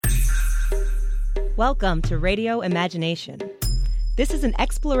Welcome to Radio Imagination. This is an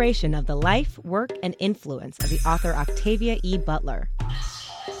exploration of the life, work, and influence of the author Octavia E. Butler.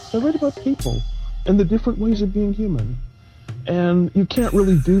 I write about people and the different ways of being human. And you can't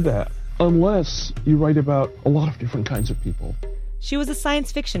really do that unless you write about a lot of different kinds of people. She was a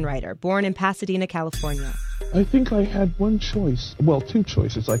science fiction writer born in Pasadena, California. I think I had one choice. Well, two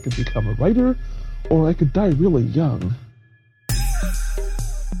choices. I could become a writer or I could die really young.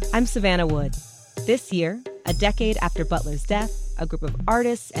 I'm Savannah Wood. This year, a decade after Butler's death, a group of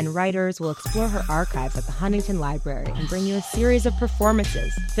artists and writers will explore her archives at the Huntington Library and bring you a series of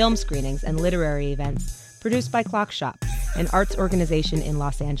performances, film screenings, and literary events produced by Clock Shop, an arts organization in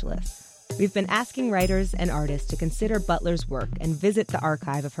Los Angeles. We've been asking writers and artists to consider Butler's work and visit the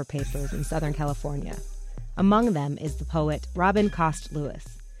archive of her papers in Southern California. Among them is the poet Robin Cost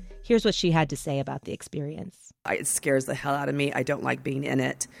Lewis. Here's what she had to say about the experience. It scares the hell out of me. I don't like being in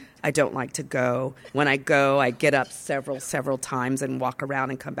it. I don't like to go. When I go, I get up several times and walk around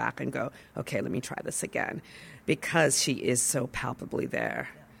and come back and go, okay, let me try this again. Because she is so palpably there.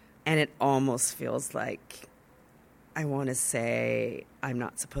 And it almost feels like I want to say I'm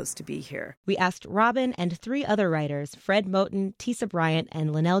not supposed to be here. We asked Robin and three other writers, Fred Moten, Tisa Bryant,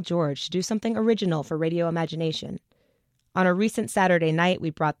 and Linnell George, to do something original for Radio Imagination. On a recent Saturday night,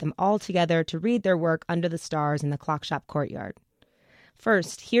 we brought them all together to read their work under the stars in the Clock Shop courtyard.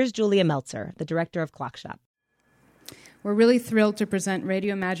 First, here's Julia Meltzer, the director of Clock Shop. We're really thrilled to present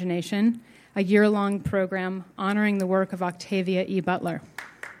Radio Imagination, a year-long program honoring the work of Octavia E. Butler.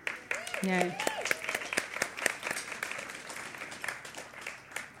 Yay.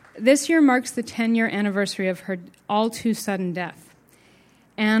 This year marks the 10-year anniversary of her all-too-sudden death.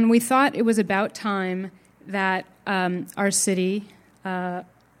 And we thought it was about time that our city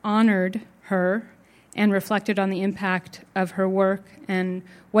honored her and reflected on the impact of her work and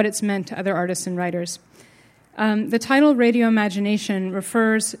what it's meant to other artists and writers. The title Radio Imagination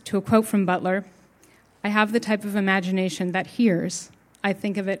refers to a quote from Butler. I have the type of imagination that hears. I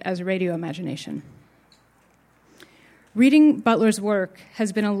think of it as radio imagination. Reading Butler's work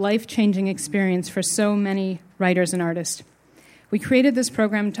has been a life-changing experience for so many writers and artists. We created this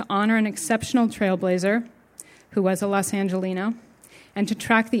program to honor an exceptional trailblazer who was a Los Angelino, and to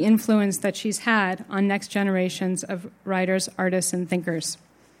track the influence that she's had on next generations of writers, artists, and thinkers.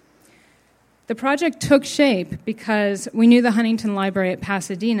 The project took shape because we knew the Huntington Library at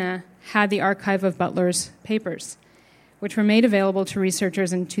Pasadena had the archive of Butler's papers, which were made available to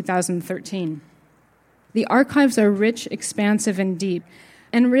researchers in 2013. The archives are rich, expansive, and deep.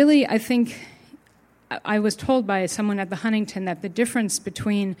 And really, I think I was told by someone at the Huntington that the difference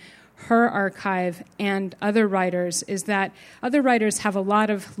between her archive and other writers is that other writers have a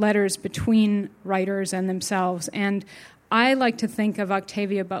lot of letters between writers and themselves. And I like to think of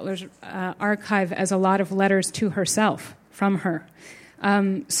Octavia Butler's archive as a lot of letters to herself from her.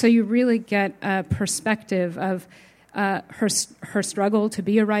 So you really get a perspective of her struggle to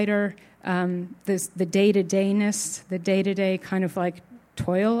be a writer, the day-to-dayness, the day-to-day kind of like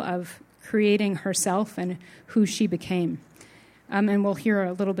toil of creating herself and who she became. And we'll hear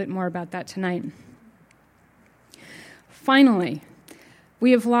a little bit more about that tonight. Finally,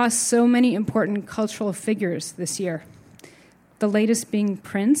 we have lost so many important cultural figures this year, the latest being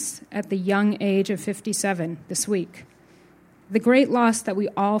Prince at the young age of 57 this week. The great loss that we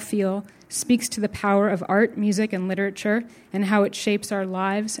all feel speaks to the power of art, music, and literature and how it shapes our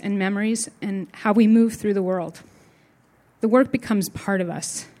lives and memories and how we move through the world. The work becomes part of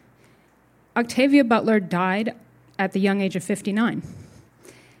us. Octavia Butler died at the young age of 59.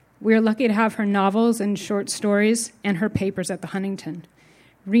 We are lucky to have her novels and short stories and her papers at the Huntington.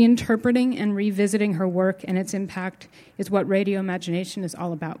 Reinterpreting and revisiting her work and its impact is what Radio Imagination is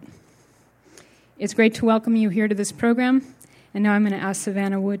all about. It's great to welcome you here to this program, and now I'm going to ask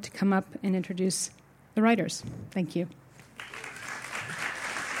Savannah Wood to come up and introduce the writers. Thank you.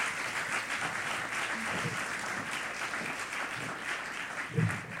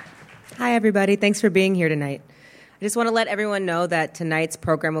 Hi, everybody. Thanks for being here tonight. I just want to let everyone know that tonight's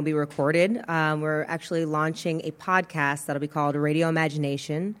program will be recorded. We're actually launching a podcast that'll be called Radio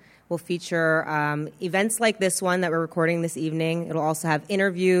Imagination. We'll feature events like this one that we're recording this evening. It'll also have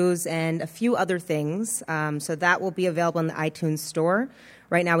interviews and a few other things. So that will be available in the iTunes store.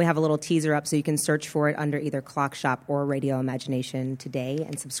 Right now we have a little teaser up so you can search for it under either Clock Shop or Radio Imagination today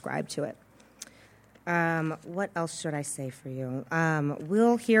and subscribe to it. What else should I say for you?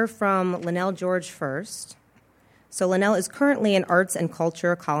 We'll hear from Linnell George first. So Linnell is currently an arts and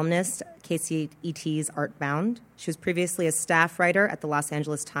culture columnist at KCET's Artbound. She was previously a staff writer at the Los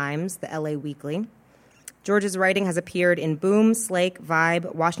Angeles Times, the LA Weekly. George's writing has appeared in Boom, Slake,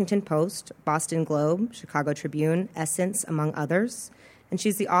 Vibe, Washington Post, Boston Globe, Chicago Tribune, Essence, among others. And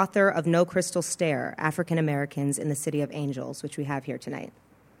she's the author of No Crystal Stair, African Americans in the City of Angels, which we have here tonight.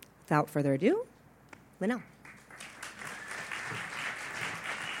 Without further ado, Linnell.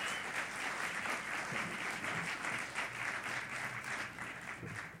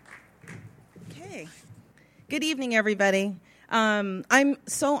 Okay. Good evening, everybody. I'm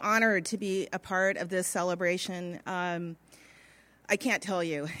so honored to be a part of this celebration. I can't tell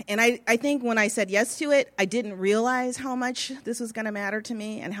you. And I think when I said yes to it, I didn't realize how much this was going to matter to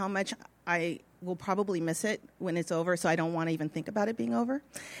me and how much I will probably miss it when it's over, so I don't want to even think about it being over.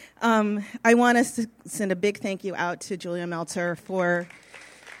 I want us to send a big thank you out to Julia Meltzer for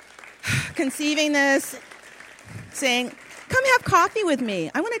conceiving this, saying, come have coffee with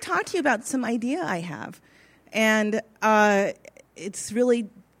me. I want to talk to you about some idea I have. And it's really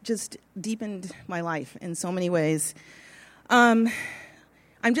just deepened my life in so many ways. I'm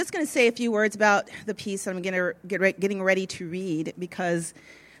just going to say a few words about the piece that I'm getting ready to read because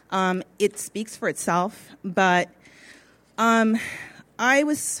it speaks for itself. But I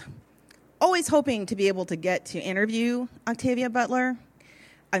was always hoping to be able to get to interview Octavia Butler.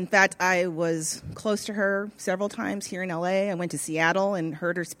 In fact, I was close to her several times here in LA. I went to Seattle and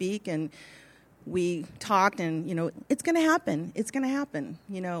heard her speak, and we talked, and, it's going to happen. It's going to happen,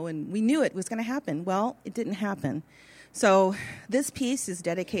 and we knew it was going to happen. Well, it didn't happen. So this piece is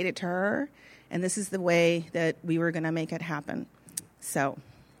dedicated to her, and this is the way that we were going to make it happen. So,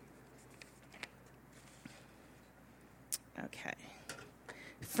 okay.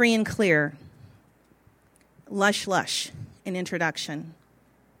 Free and clear. Lush, lush, an introduction.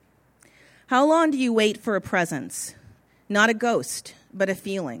 How long do you wait for a presence? Not a ghost, but a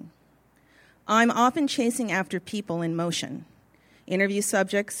feeling. I'm often chasing after people in motion, interview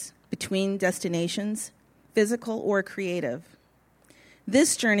subjects, between destinations, physical or creative.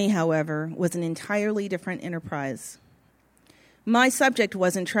 This journey, however, was an entirely different enterprise. My subject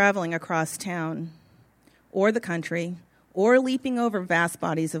wasn't traveling across town, or the country, or leaping over vast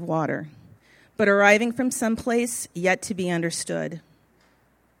bodies of water, but arriving from someplace yet to be understood.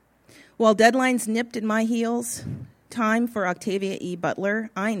 While deadlines nipped at my heels, time for Octavia E. Butler,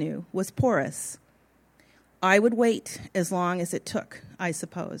 I knew, was porous. I would wait as long as it took, I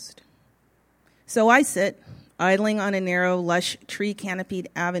supposed. So I sit, idling on a narrow, lush, tree-canopied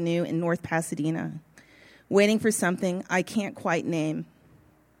avenue in North Pasadena, waiting for something I can't quite name.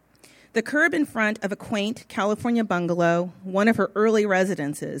 The curb in front of a quaint California bungalow, one of her early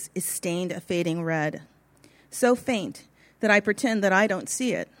residences, is stained a fading red. So faint that I pretend that I don't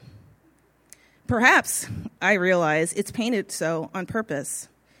see it. Perhaps, I realize, it's painted so on purpose,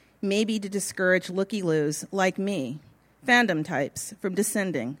 maybe to discourage looky-loos like me, fandom types, from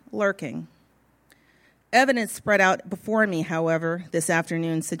descending, lurking. Evidence spread out before me, however, this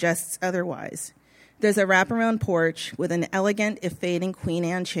afternoon suggests otherwise. There's a wraparound porch with an elegant, if fading, Queen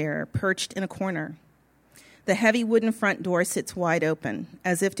Anne chair perched in a corner. The heavy wooden front door sits wide open,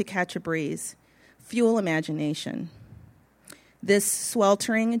 as if to catch a breeze. Fuel imagination. This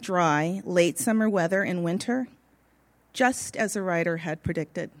sweltering, dry, late summer weather in winter, just as the writer had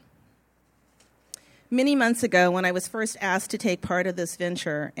predicted. Many months ago, when I was first asked to take part of this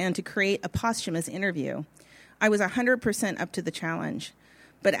venture and to create a posthumous interview, I was 100% up to the challenge.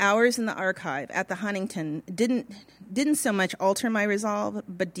 But hours in the archive at the Huntington didn't so much alter my resolve,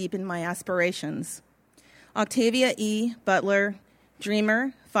 but deepen my aspirations. Octavia E. Butler,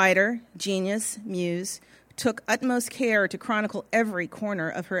 dreamer, fighter, genius, muse, took utmost care to chronicle every corner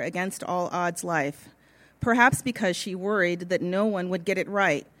of her against-all-odds life, perhaps because she worried that no one would get it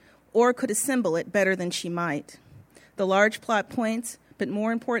right or could assemble it better than she might. The large plot points, but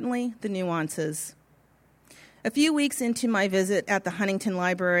more importantly, the nuances. A few weeks into my visit at the Huntington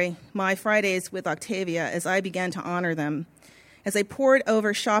Library, my Fridays with Octavia, as I began to honor them, as I pored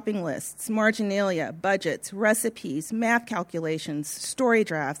over shopping lists, marginalia, budgets, recipes, math calculations, story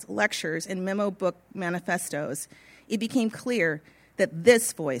drafts, lectures, and memo book manifestos, it became clear that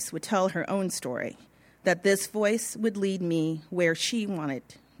this voice would tell her own story, that this voice would lead me where she wanted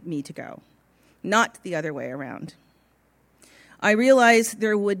me to go, not the other way around. I realized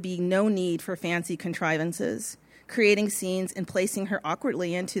there would be no need for fancy contrivances, creating scenes and placing her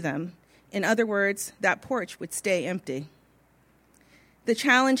awkwardly into them. In other words, that porch would stay empty. The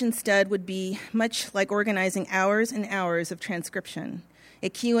challenge instead would be much like organizing hours and hours of transcription, a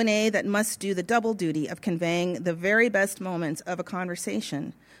Q&A that must do the double duty of conveying the very best moments of a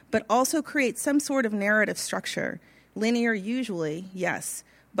conversation, but also create some sort of narrative structure, linear usually, yes,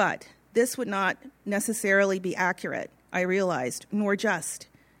 but this would not necessarily be accurate, I realized, nor just.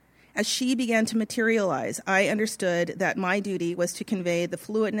 As she began to materialize, I understood that my duty was to convey the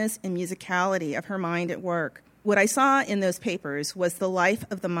fluidness and musicality of her mind at work. What I saw in those papers was the life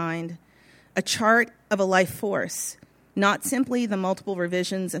of the mind, a chart of a life force, not simply the multiple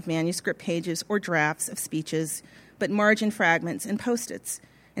revisions of manuscript pages or drafts of speeches, but margin fragments and post-its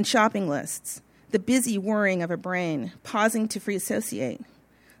and shopping lists, the busy whirring of a brain, pausing to free associate.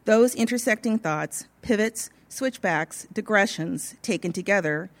 Those intersecting thoughts, pivots, switchbacks, digressions, taken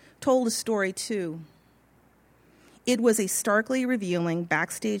together, told a story too. It was a starkly revealing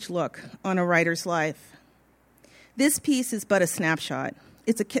backstage look on a writer's life. This piece is but a snapshot.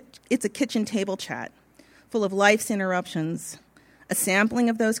 It's a kitchen table chat, full of life's interruptions, a sampling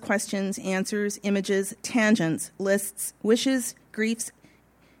of those questions, answers, images, tangents, lists, wishes, griefs,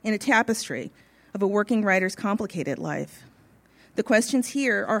 in a tapestry of a working writer's complicated life. The questions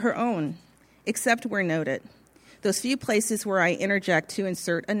here are her own, except where noted, those few places where I interject to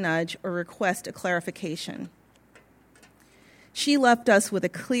insert a nudge or request a clarification. She left us with a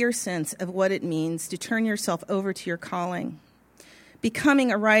clear sense of what it means to turn yourself over to your calling.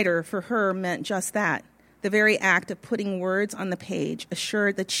 Becoming a writer for her meant just that. The very act of putting words on the page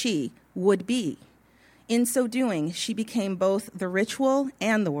assured that she would be. In so doing, she became both the ritual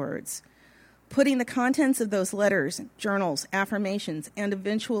and the words, putting the contents of those letters, journals, affirmations, and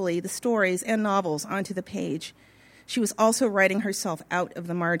eventually the stories and novels onto the page. She was also writing herself out of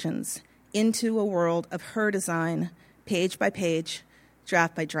the margins into a world of her design, page by page,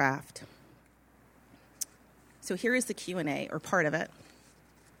 draft by draft. So here is the Q&A, or part of it.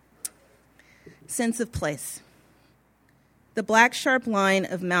 Sense of place. The black sharp line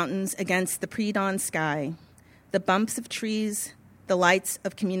of mountains against the pre-dawn sky, the bumps of trees, the lights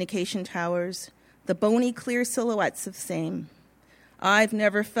of communication towers, the bony clear silhouettes of same. I've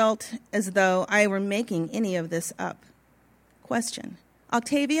never felt as though I were making any of this up. Question.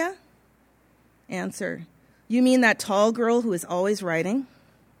 Octavia? Answer. You mean that tall girl who is always writing?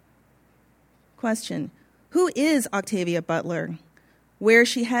 Question. Who is Octavia Butler? Where is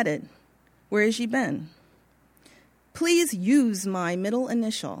she headed? Where has she been? Please use my middle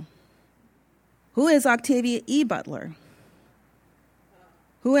initial. Who is Octavia E. Butler?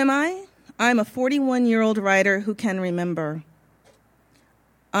 Who am I? I'm a 41-year-old writer who can remember.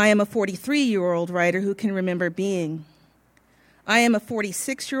 I am a 43-year-old writer who can remember being. I am a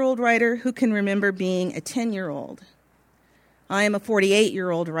 46-year-old writer who can remember being a 10-year-old. I am a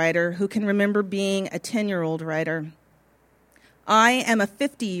 48-year-old writer who can remember being a 10-year-old writer. I am a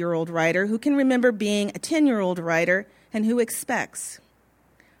 50-year-old writer who can remember being a 10-year-old writer and who expects.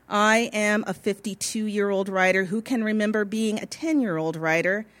 I am a 52-year-old writer who can remember being a 10-year-old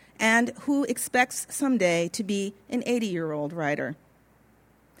writer and who expects someday to be an 80-year-old writer.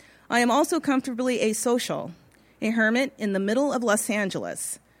 I am also comfortably asocial, a hermit in the middle of Los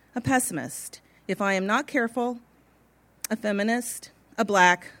Angeles, a pessimist, if I am not careful, a feminist, a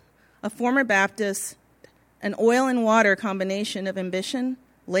black, a former Baptist, an oil and water combination of ambition,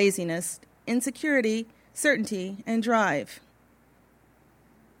 laziness, insecurity, certainty, and drive.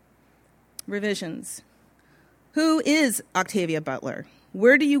 Revisions. Who is Octavia Butler?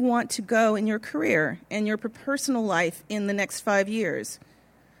 Where do you want to go in your career and your personal life in the next 5 years?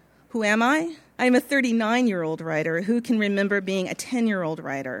 Who am I? I'm a 39-year-old writer who can remember being a 10-year-old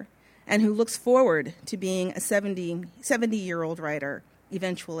writer and who looks forward to being a 70-year-old writer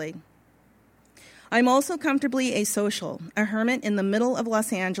eventually. I'm also comfortably asocial, a hermit in the middle of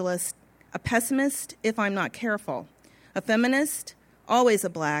Los Angeles, a pessimist if I'm not careful, a feminist, always a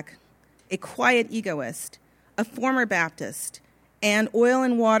black, a quiet egoist, a former Baptist, and oil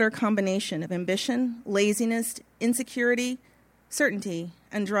and water combination of ambition, laziness, insecurity, certainty,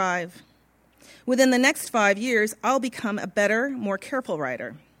 and drive. Within the next 5 years, I'll become a better, more careful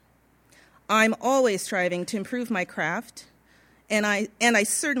writer. I'm always striving to improve my craft, and I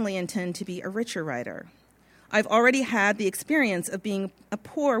certainly intend to be a richer writer. I've already had the experience of being a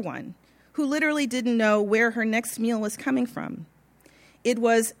poor one who literally didn't know where her next meal was coming from. It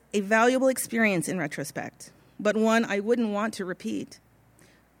was a valuable experience in retrospect, but one I wouldn't want to repeat.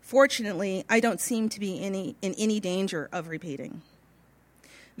 Fortunately, I don't seem to be in any danger of repeating.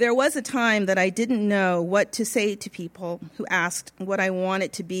 There was a time that I didn't know what to say to people who asked what I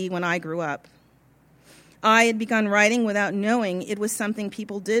wanted to be when I grew up. I had begun writing without knowing it was something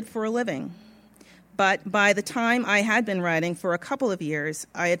people did for a living. But by the time I had been writing for a couple of years,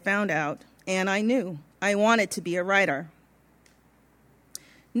 I had found out, and I knew I wanted to be a writer.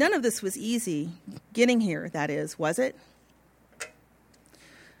 None of this was easy, getting here, that is, was it?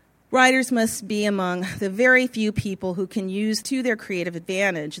 Writers must be among the very few people who can use to their creative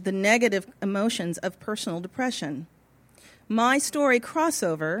advantage the negative emotions of personal depression. My story,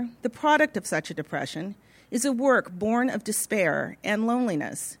 Crossover, the product of such a depression, is a work born of despair and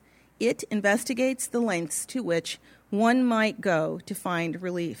loneliness. It investigates the lengths to which one might go to find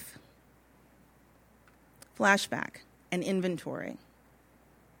relief. Flashback and inventory.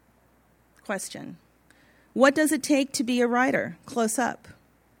 Question: what does it take to be a writer? Close up.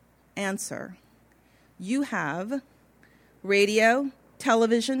 Answer: you have radio,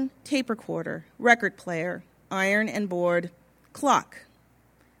 television, tape recorder, record player, iron and board, clock,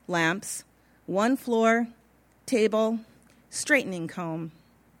 lamps, one floor, table, straightening comb,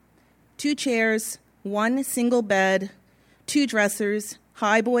 2 chairs, 1 single bed, 2 dressers,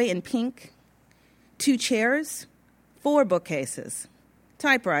 highboy in pink, 2 chairs, 4 bookcases,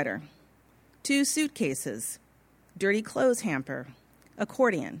 typewriter, 2 suitcases, dirty clothes hamper,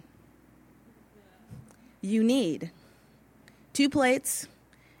 accordion. You need 2 plates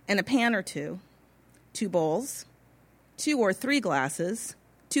and a pan or 2, 2 bowls, 2 or 3 glasses,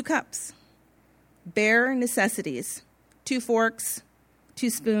 2 cups, bare necessities, 2 forks, 2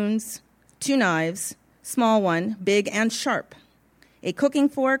 spoons, 2 knives, small one, big and sharp, a cooking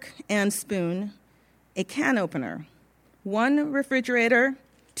fork and spoon, a can opener, 1 refrigerator,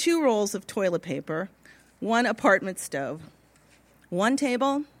 2 rolls of toilet paper, 1 apartment stove, 1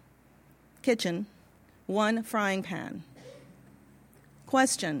 table, kitchen, 1 frying pan.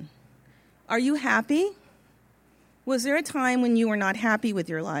 Question: are you happy? Was there a time when you were not happy with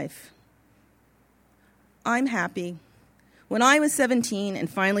your life? I'm happy. When I was 17 and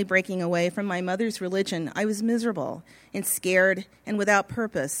finally breaking away from my mother's religion, I was miserable and scared and without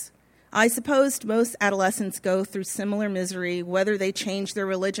purpose. I suppose most adolescents go through similar misery, whether they change their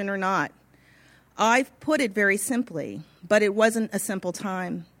religion or not. I've put it very simply, but it wasn't a simple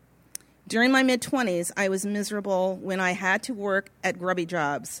time. During my mid-20s, I was miserable when I had to work at grubby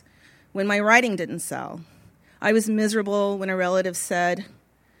jobs, when my writing didn't sell. I was miserable when a relative said,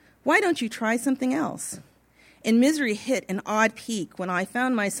 "Why don't you try something else?" And misery hit an odd peak when I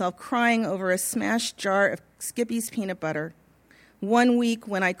found myself crying over a smashed jar of Skippy's peanut butter. One week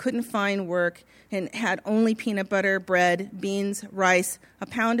when I couldn't find work and had only peanut butter, bread, beans, rice, a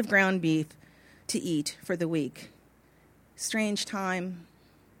pound of ground beef to eat for the week. Strange time.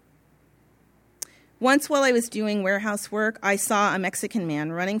 Once while I was doing warehouse work, I saw a Mexican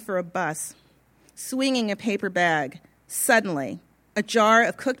man running for a bus, swinging a paper bag. Suddenly, a jar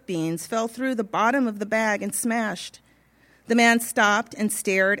of cooked beans fell through the bottom of the bag and smashed. The man stopped and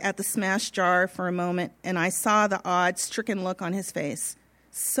stared at the smashed jar for a moment, and I saw the odd, stricken look on his face.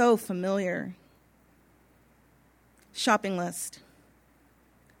 So familiar. Shopping list: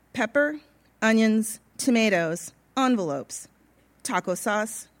 pepper, onions, tomatoes, envelopes, taco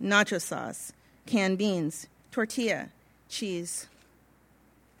sauce, nacho sauce, canned beans, tortilla, cheese.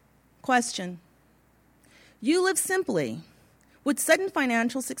 Question: you live simply. Would sudden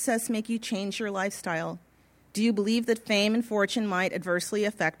financial success make you change your lifestyle? Do you believe that fame and fortune might adversely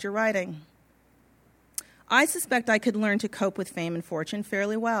affect your writing? I suspect I could learn to cope with fame and fortune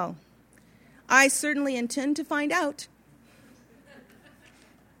fairly well. I certainly intend to find out.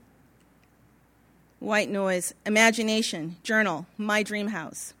 White Noise, Imagination, Journal, My Dream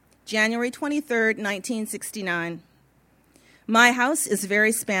House, January 23rd, 1969. My house is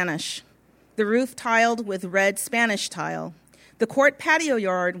very Spanish. The roof tiled with red Spanish tile. The court patio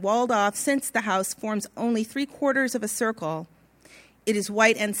yard walled off since the house forms only 3/4 of a circle. It is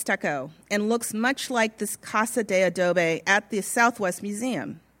white and stucco and looks much like this Casa de Adobe at the Southwest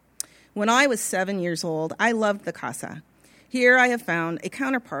Museum. When I was 7 years old, I loved the casa. Here I have found a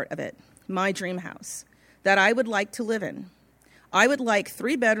counterpart of it, my dream house, that I would like to live in. I would like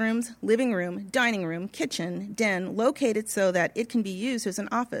 3 bedrooms, living room, dining room, kitchen, den, located so that it can be used as an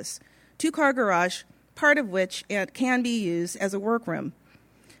office, 2-car garage, part of which it can be used as a workroom.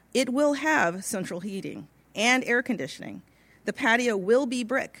 It will have central heating and air conditioning. The patio will be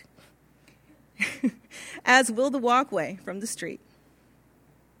brick, as will the walkway from the street.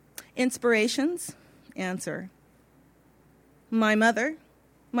 Inspirations? Answer: my mother,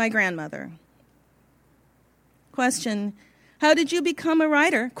 my grandmother. Question: how did you become a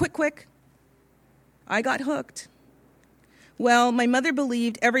writer? Quick. I got hooked. Well, my mother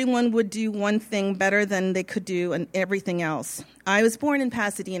believed everyone would do one thing better than they could do and everything else. I was born in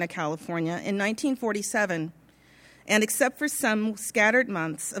Pasadena, California in 1947, and except for some scattered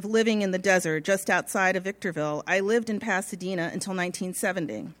months of living in the desert just outside of Victorville, I lived in Pasadena until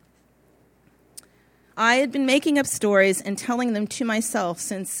 1970. I had been making up stories and telling them to myself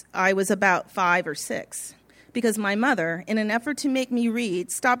since I was about 5 or 6, because my mother, in an effort to make me read,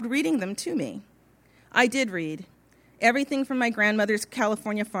 stopped reading them to me. I did read, Everything from my grandmother's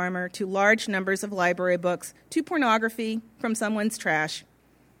California farmer to large numbers of library books to pornography from someone's trash.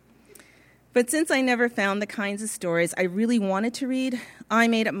 But since I never found the kinds of stories I really wanted to read, I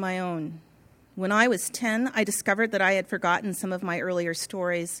made up my own. When I was 10, I discovered that I had forgotten some of my earlier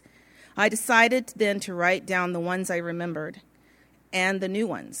stories. I decided then to write down the ones I remembered and the new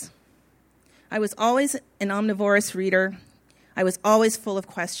ones. I was always an omnivorous reader. I was always full of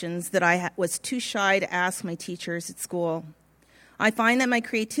questions that I was too shy to ask my teachers at school. I find that my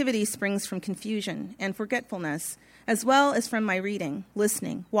creativity springs from confusion and forgetfulness, as well as from my reading,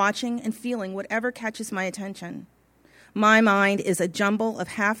 listening, watching, and feeling whatever catches my attention. My mind is a jumble of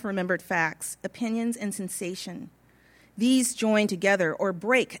half-remembered facts, opinions, and sensation. These join together or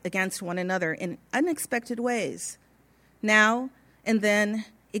break against one another in unexpected ways. Now and then,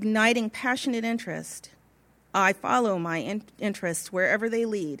 igniting passionate interest, I follow my interests wherever they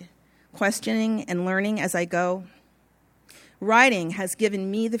lead, questioning and learning as I go. Writing has given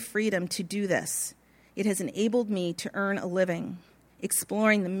me the freedom to do this. It has enabled me to earn a living,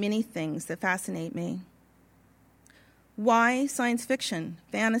 exploring the many things that fascinate me. Why science fiction,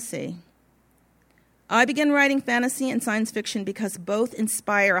 fantasy? I began writing fantasy and science fiction because both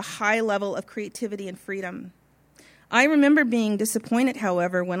inspire a high level of creativity and freedom. I remember being disappointed,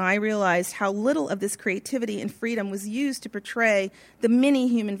 however, when I realized how little of this creativity and freedom was used to portray the many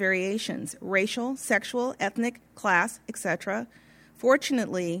human variations, racial, sexual, ethnic, class, etc.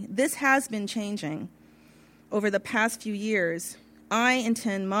 Fortunately, this has been changing. Over the past few years, I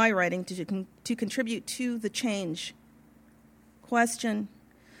intend my writing to contribute to the change. Question: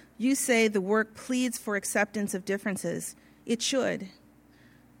 you say the work pleads for acceptance of differences. It should.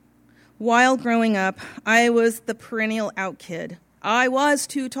 While growing up, I was the perennial out kid. I was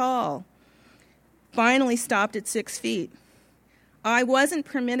too tall. Finally stopped at 6 feet. I wasn't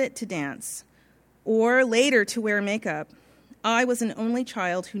permitted to dance or later to wear makeup. I was an only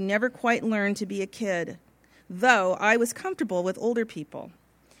child who never quite learned to be a kid, though I was comfortable with older people.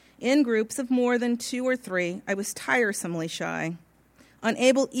 In groups of more than 2 or 3, I was tiresomely shy,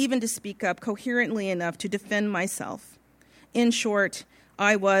 unable even to speak up coherently enough to defend myself. In short,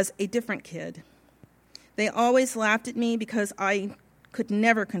 I was a different kid. They always laughed at me because I could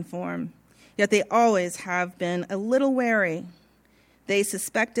never conform, yet they always have been a little wary. They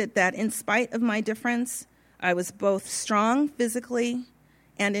suspected that in spite of my difference, I was both strong physically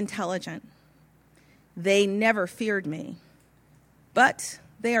and intelligent. They never feared me, but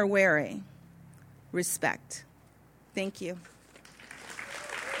they are wary. Respect. Thank you.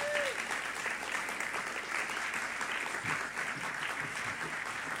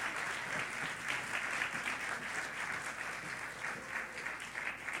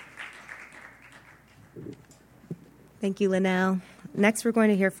 Thank you, Linnell. Next, we're going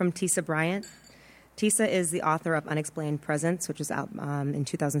to hear from Tisa Bryant. Tisa is the author of Unexplained Presence, which was out in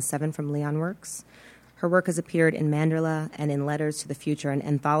 2007 from Leon Works. Her work has appeared in Mandala and in Letters to the Future, an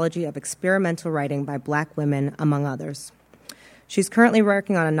anthology of experimental writing by Black women, among others. She's currently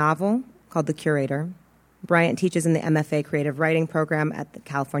working on a novel called The Curator. Bryant teaches in the MFA Creative Writing program at the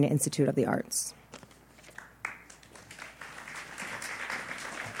California Institute of the Arts.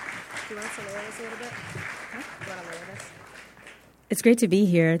 Do you want us to lower this a little bit? It's great to be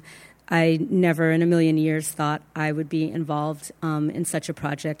here. I never in a million years thought I would be involved in such a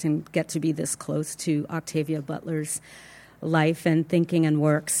project and get to be this close to Octavia Butler's life and thinking and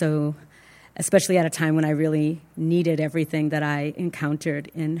work. So, especially at a time when I really needed everything that I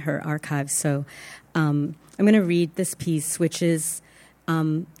encountered in her archives. So I'm going to read this piece, which is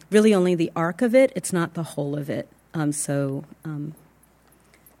really only the arc of it. It's not the whole of it. I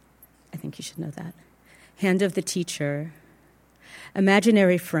think you should know that. Hand of the Teacher.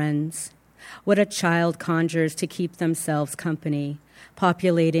 Imaginary friends, what a child conjures to keep themselves company,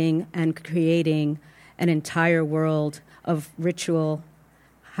 populating and creating an entire world of ritual,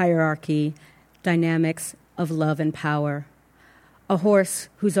 hierarchy, dynamics of love and power. A horse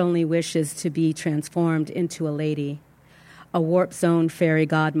whose only wish is to be transformed into a lady. A warp zone fairy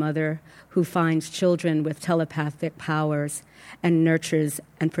godmother who finds children with telepathic powers and nurtures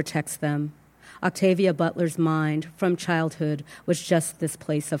and protects them. Octavia Butler's mind from childhood was just this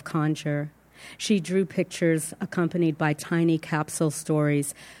place of conjure. She drew pictures accompanied by tiny capsule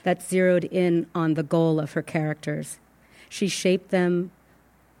stories that zeroed in on the goal of her characters. She shaped them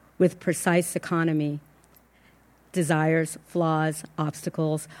with precise economy, desires, flaws,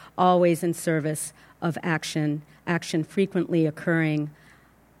 obstacles, always in service of action frequently occurring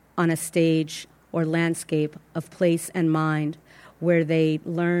on a stage or landscape of place and mind where they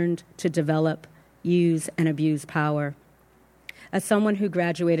learned to develop, use, and abuse power. As someone who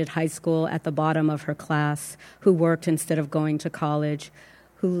graduated high school at the bottom of her class, who worked instead of going to college,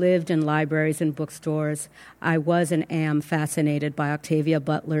 who lived in libraries and bookstores, I was and am fascinated by Octavia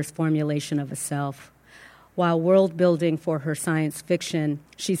Butler's formulation of a self. While world-building for her science fiction,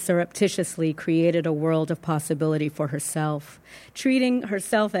 she surreptitiously created a world of possibility for herself, treating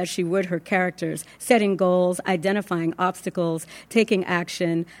herself as she would her characters, setting goals, identifying obstacles, taking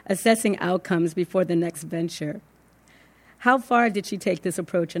action, assessing outcomes before the next venture. How far did she take this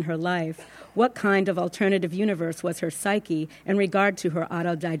approach in her life? What kind of alternative universe was her psyche in regard to her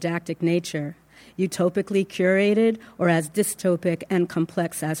autodidactic nature? Utopically curated or as dystopic and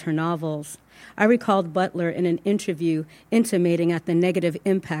complex as her novels? I recalled Butler in an interview intimating at the negative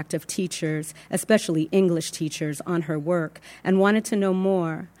impact of teachers, especially English teachers, on her work, and wanted to know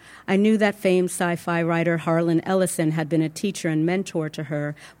more. I knew that famed sci-fi writer Harlan Ellison had been a teacher and mentor to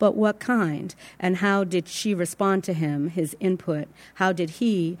her, but what kind? And how did she respond to him, his input? How did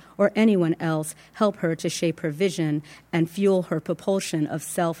he or anyone else help her to shape her vision and fuel her propulsion of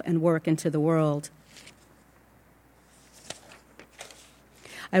self and work into the world?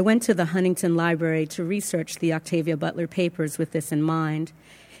 I went to the Huntington Library to research the Octavia Butler papers with this in mind.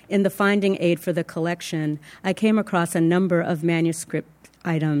 In the finding aid for the collection, I came across a number of manuscript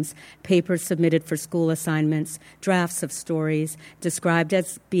items, papers submitted for school assignments, drafts of stories, described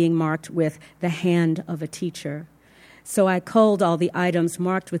as being marked with the hand of a teacher. So I culled all the items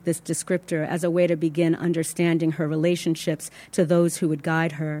marked with this descriptor as a way to begin understanding her relationships to those who would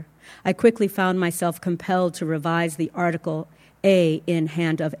guide her. I quickly found myself compelled to revise the article A in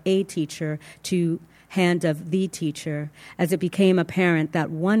hand of a teacher to hand of the teacher, as it became apparent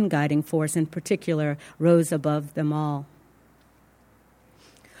that one guiding force in particular rose above them all.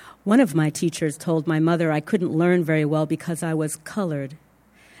 One of my teachers told my mother I couldn't learn very well because I was colored.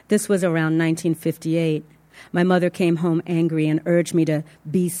 This was around 1958. My mother came home angry and urged me to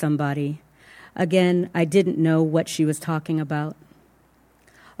be somebody. Again, I didn't know what she was talking about.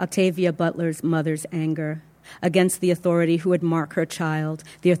 Octavia Butler's mother's anger against the authority who would mark her child,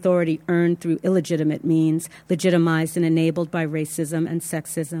 the authority earned through illegitimate means, legitimized and enabled by racism and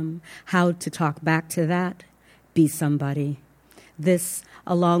sexism. How to talk back to that? Be somebody. This,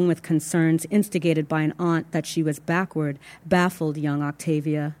 along with concerns instigated by an aunt that she was backward, baffled young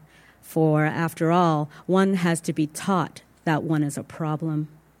Octavia. For, after all, one has to be taught that one is a problem.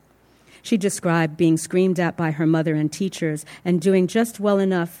 She described being screamed at by her mother and teachers and doing just well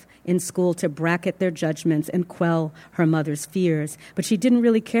enough in school to bracket their judgments and quell her mother's fears, but she didn't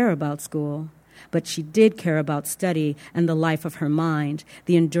really care about school. But she did care about study and the life of her mind,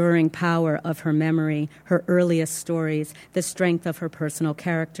 the enduring power of her memory, her earliest stories, the strength of her personal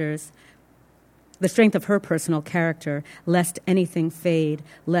characters. The strength of her personal character, lest anything fade,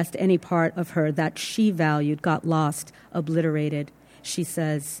 lest any part of her that she valued got lost, obliterated. She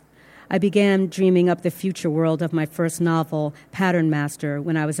says, I began dreaming up the future world of my first novel, Pattern Master,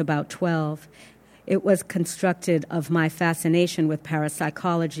 when I was about 12. It was constructed of my fascination with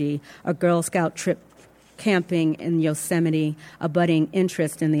parapsychology, a Girl Scout trip camping in Yosemite, a budding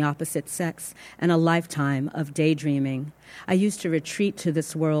interest in the opposite sex, and a lifetime of daydreaming. I used to retreat to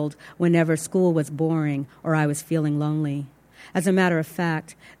this world whenever school was boring or I was feeling lonely. As a matter of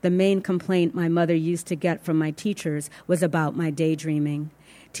fact, the main complaint my mother used to get from my teachers was about my daydreaming.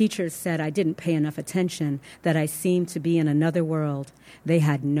 Teachers said I didn't pay enough attention, that I seemed to be in another world. They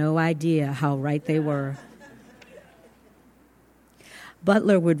had no idea how right they were.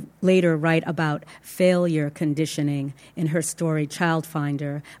 Butler would later write about failure conditioning in her story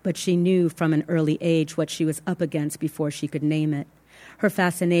Childfinder, but she knew from an early age what she was up against before she could name it. Her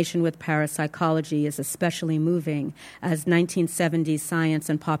fascination with parapsychology is especially moving, as 1970s science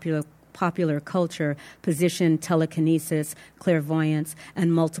and popular culture positioned telekinesis, clairvoyance,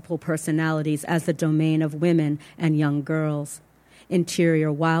 and multiple personalities as the domain of women and young girls.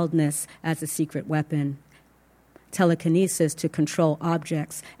 Interior wildness as a secret weapon. Telekinesis to control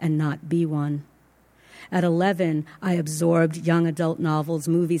objects and not be one. At 11, I absorbed young adult novels,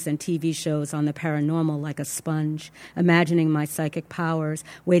 movies, and TV shows on the paranormal like a sponge, imagining my psychic powers,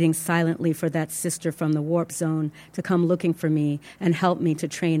 waiting silently for that sister from the warp zone to come looking for me and help me to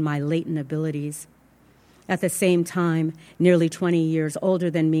train my latent abilities. At the same time, nearly 20 years older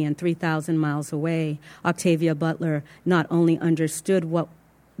than me and 3,000 miles away, Octavia Butler not only understood what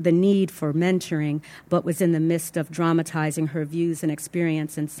the need for mentoring, but was in the midst of dramatizing her views and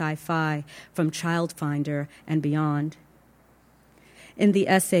experience in sci-fi from Childfinder and beyond. In the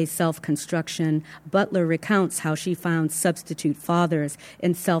essay Self-Construction, Butler recounts how she found substitute fathers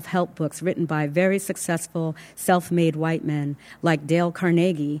in self-help books written by very successful self-made white men like Dale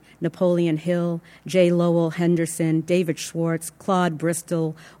Carnegie, Napoleon Hill, J. Lowell Henderson, David Schwartz, Claude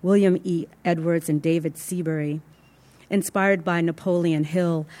Bristol, William E. Edwards, and David Seabury. Inspired by Napoleon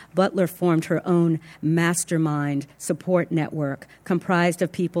Hill, Butler formed her own mastermind support network comprised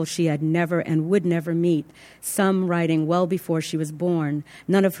of people she had never and would never meet, some writing well before she was born,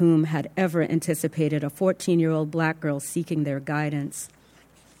 none of whom had ever anticipated a 14-year-old black girl seeking their guidance.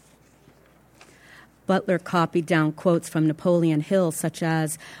 Butler copied down quotes from Napoleon Hill such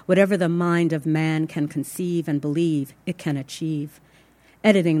as, "Whatever the mind of man can conceive and believe, it can achieve,"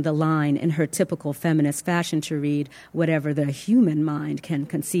 editing the line in her typical feminist fashion to read, "Whatever the human mind can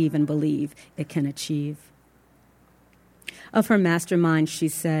conceive and believe, it can achieve." Of her mastermind, she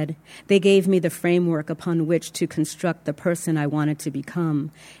said, "They gave me the framework upon which to construct the person I wanted to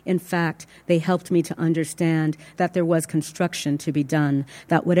become. In fact, they helped me to understand that there was construction to be done,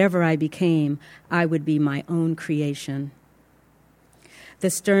 that whatever I became, I would be my own creation."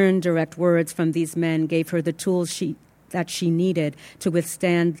 The stern, direct words from these men gave her the tools that she needed to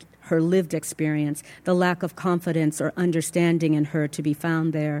withstand her lived experience, the lack of confidence or understanding in her to be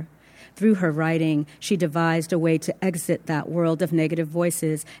found there. Through her writing, she devised a way to exit that world of negative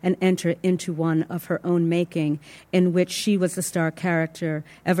voices and enter into one of her own making, in which she was the star character,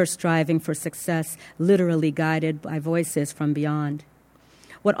 ever striving for success, literally guided by voices from beyond.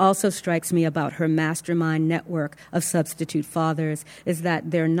 What also strikes me about her mastermind network of substitute fathers is that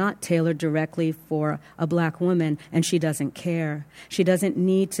they're not tailored directly for a black woman, and she doesn't care. She doesn't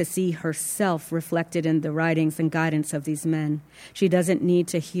need to see herself reflected in the writings and guidance of these men. She doesn't need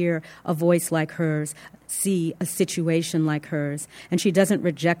to hear a voice like hers, see a situation like hers, and she doesn't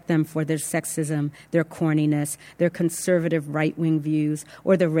reject them for their sexism, their corniness, their conservative right-wing views,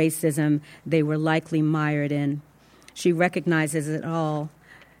 or the racism they were likely mired in. She recognizes it all,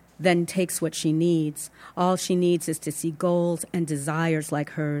 then takes what she needs. All she needs is to see goals and desires like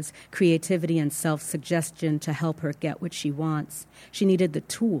hers, creativity and self-suggestion to help her get what she wants. She needed the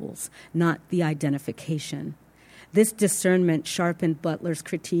tools, not the identification. This discernment sharpened Butler's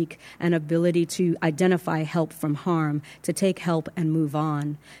critique and ability to identify help from harm, to take help and move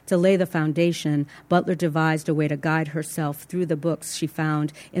on. To lay the foundation, Butler devised a way to guide herself through the books she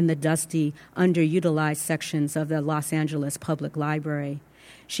found in the dusty, underutilized sections of the Los Angeles Public Library.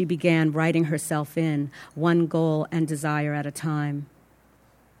 She began writing herself in, one goal and desire at a time.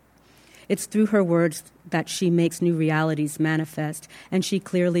 It's through her words that she makes new realities manifest, and she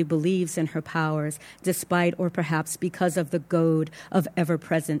clearly believes in her powers, despite or perhaps because of the goad of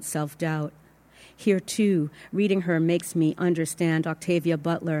ever-present self-doubt. Here, too, reading her makes me understand Octavia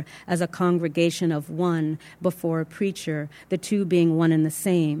Butler as a congregation of one before a preacher, the two being one and the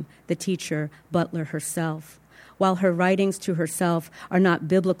same, the teacher, Butler herself. While her writings to herself are not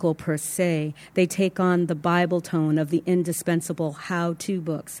biblical per se, they take on the Bible tone of the indispensable how-to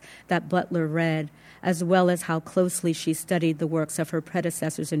books that Butler read, as well as how closely she studied the works of her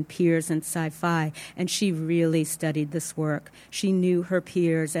predecessors and peers in sci-fi, and she really studied this work. She knew her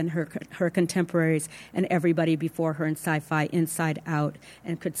peers and her contemporaries and everybody before her in sci-fi inside out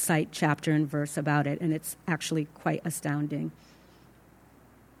and could cite chapter and verse about it, and it's actually quite astounding.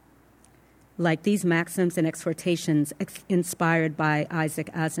 Like these maxims and exhortations inspired by Isaac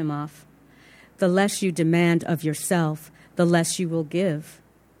Asimov, the less you demand of yourself, the less you will give.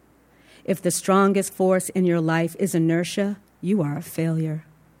 If the strongest force in your life is inertia, you are a failure.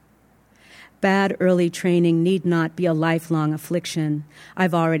 Bad early training need not be a lifelong affliction.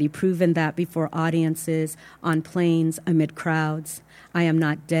 I've already proven that before audiences, on planes, amid crowds. I am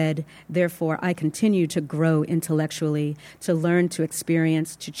not dead. Therefore, I continue to grow intellectually, to learn, to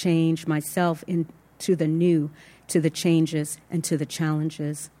experience, to change myself into the new, to the changes, and to the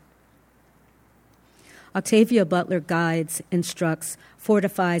challenges. Octavia Butler guides, instructs,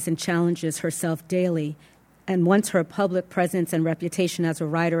 fortifies, and challenges herself daily. And once her public presence and reputation as a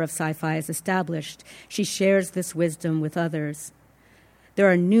writer of sci-fi is established, she shares this wisdom with others. There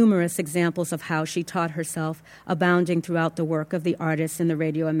are numerous examples of how she taught herself, abounding throughout the work of the artists in the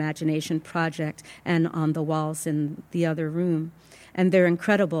Radio Imagination Project and on the walls in the other room. And they're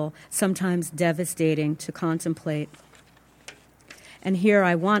incredible, sometimes devastating to contemplate. And here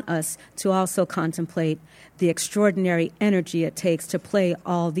I want us to also contemplate the extraordinary energy it takes to play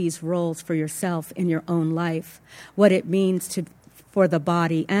all these roles for yourself in your own life, what it means for the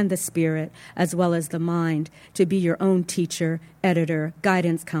body and the spirit, as well as the mind, to be your own teacher, editor,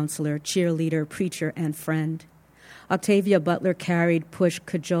 guidance counselor, cheerleader, preacher, and friend. Octavia Butler carried, pushed,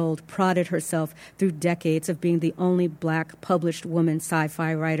 cajoled, prodded herself through decades of being the only Black published woman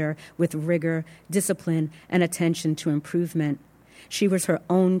sci-fi writer with rigor, discipline, and attention to improvement. She was her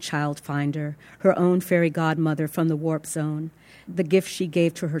own child finder, her own fairy godmother from the warp zone. The gift she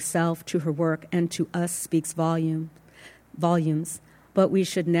gave to herself, to her work, and to us speaks volumes. But we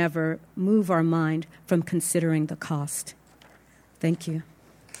should never move our mind from considering the cost. Thank you.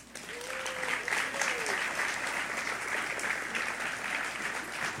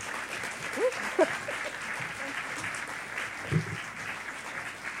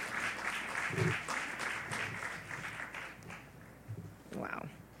 Wow.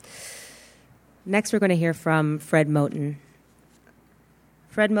 Next, we're going to hear from Fred Moten.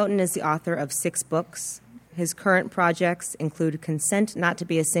 Fred Moten is the author of 6 books. His current projects include Consent Not to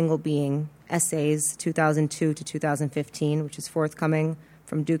Be a Single Being, Essays 2002 to 2015, which is forthcoming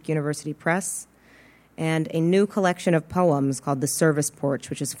from Duke University Press, and a new collection of poems called The Service Porch,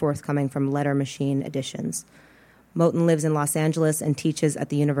 which is forthcoming from Letter Machine Editions. Moten lives in Los Angeles and teaches at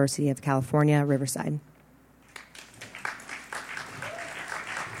the University of California, Riverside.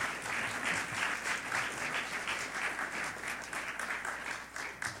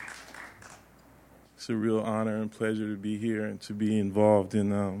 It's a real honor and pleasure to be here and to be involved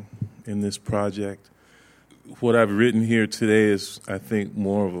in this project. What I've written here today is, I think,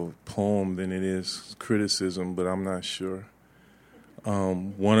 more of a poem than it is criticism, but I'm not sure.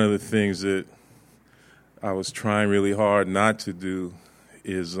 One of the things that I was trying really hard not to do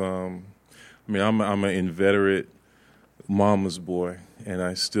is, I'm an inveterate mama's boy, and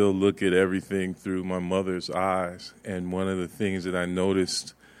I still look at everything through my mother's eyes. And one of the things that I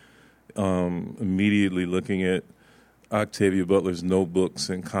noticed immediately looking at Octavia Butler's notebooks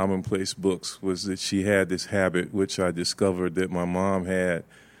and commonplace books was that she had this habit, which I discovered that my mom had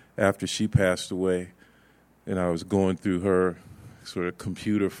after she passed away. And I was going through her sort of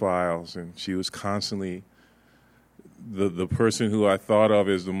computer files, and she was constantly the person who I thought of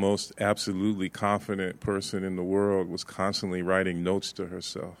as the most absolutely confident person in the world was constantly writing notes to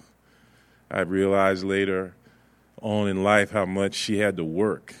herself. I realized later on in life how much she had to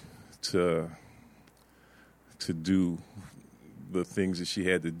work to do the things that she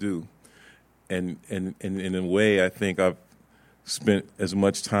had to do. And in a way, I think I've spent as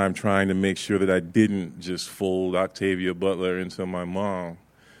much time trying to make sure that I didn't just fold Octavia Butler into my mom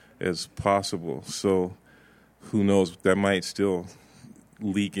as possible. So who knows, that might still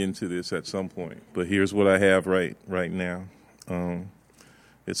leak into this at some point. But here's what I have right now.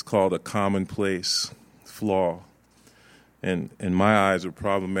 It's called A Commonplace Flaw. And my eyes are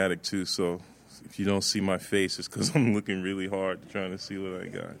problematic too, so if you don't see my face, it's because I'm looking really hard trying to see what I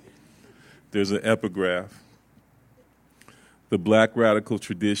got. There's an epigraph. The Black radical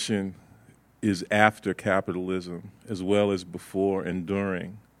tradition is after capitalism, as well as before and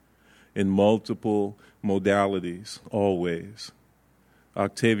during, in multiple modalities, always.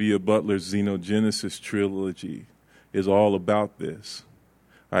 Octavia Butler's Xenogenesis trilogy is all about this,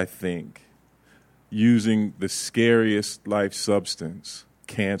 I think. Using the scariest life substance,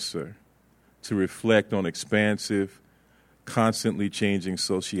 cancer, to reflect on expansive, constantly changing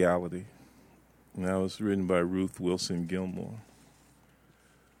sociality. And that was written by Ruth Wilson Gilmore.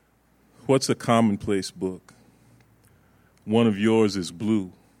 What's a commonplace book? One of yours is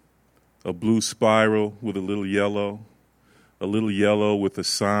blue, a blue spiral with a little yellow with a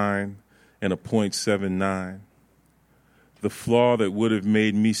sign and a .79. The flaw that would have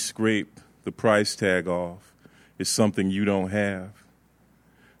made me scrape the price tag off is something you don't have.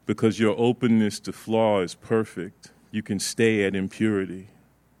 Because your openness to flaw is perfect, you can stay at impurity.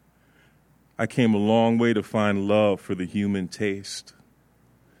 I came a long way to find love for the human taste.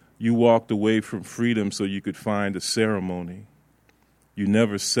 You walked away from freedom so you could find a ceremony. You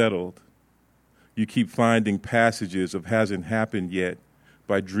never settled. You keep finding passages of hasn't happened yet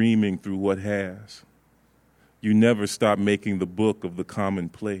by dreaming through what has. You never stop making the book of the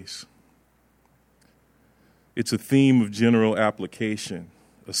commonplace. It's a theme of general application,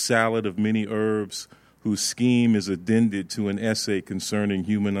 a salad of many herbs whose scheme is addended to an essay concerning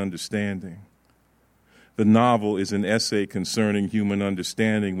human understanding. The novel is an essay concerning human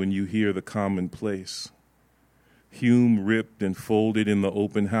understanding when you hear the commonplace. Hume ripped and folded in the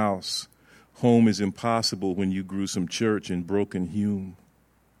open house. Home is impossible when you grew some church in broken Hume.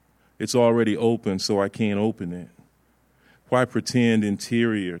 It's already open, so I can't open it. Why pretend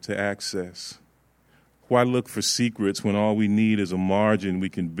interior to access? Why look for secrets when all we need is a margin we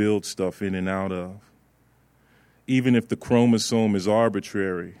can build stuff in and out of? Even if the chromosome is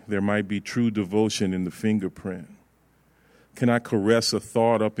arbitrary, there might be true devotion in the fingerprint. Can I caress a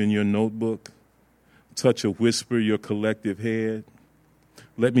thought up in your notebook? touch a whisper your collective head.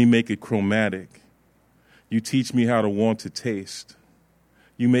 Let me make it chromatic. You teach me how to want to taste.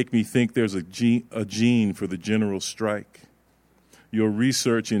 You make me think there's a gene for the general strike. Your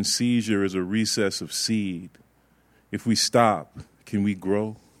research in seizure is a recess of seed. If we stop, can we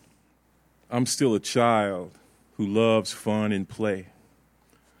grow? I'm still a child who loves fun and play.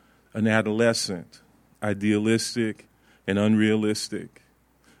 An adolescent, idealistic and unrealistic.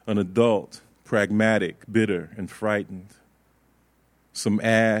 An adult, pragmatic, bitter, and frightened. Some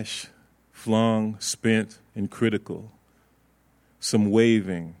ash, flung, spent, and critical. Some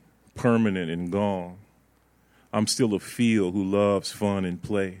waving, permanent and gone. I'm still a feel who loves fun and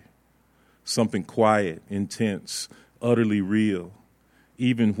play. Something quiet, intense, utterly real,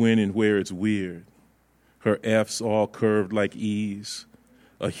 even when and where it's weird. Her F's all curved like E's.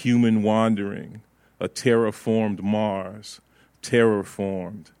 A human wandering, a terraformed Mars,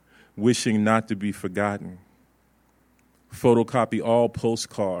 terraformed, wishing not to be forgotten. Photocopy all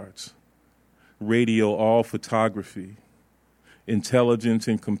postcards, radio all photography, intelligence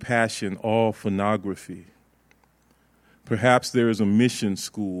and compassion all phonography. Perhaps there is a mission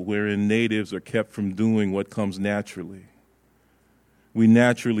school wherein natives are kept from doing what comes naturally. We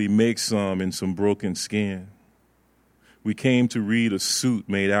naturally make some in some broken skin. We came to read a suit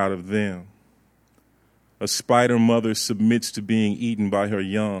made out of them. A spider mother submits to being eaten by her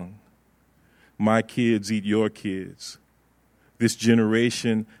young. My kids eat your kids. This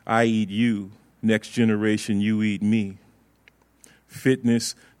generation, I eat you. Next generation, you eat me.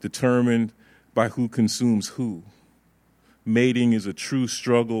 Fitness determined by who consumes who. Mating is a true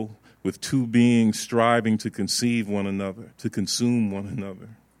struggle with two beings striving to conceive one another, to consume one another.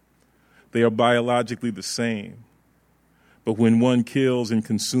 They are biologically the same. But when one kills and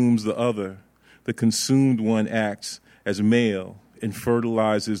consumes the other, the consumed one acts as male and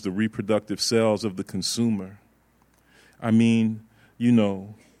fertilizes the reproductive cells of the consumer. I mean, you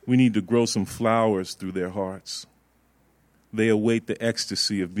know, we need to grow some flowers through their hearts. They await the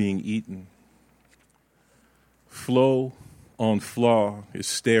ecstasy of being eaten. Flow on flaw is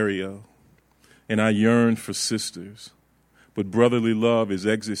stereo, and I yearn for sisters. But brotherly love is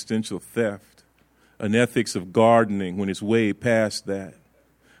existential theft, an ethics of gardening when it's way past that,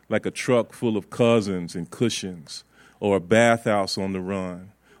 like a truck full of cousins and cushions, or a bathhouse on the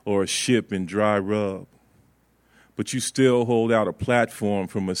run, or a ship in dry rub. But you still hold out a platform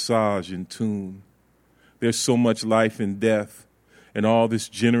for massage and tune. There's so much life and death, and all this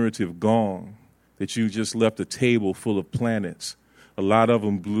generative gone, that you just left a table full of planets, a lot of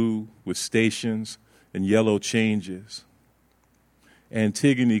them blue with stations and yellow changes.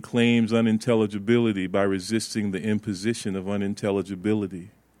 Antigone claims unintelligibility by resisting the imposition of unintelligibility.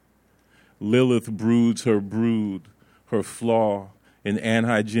 Lilith broods her brood, her flaw, in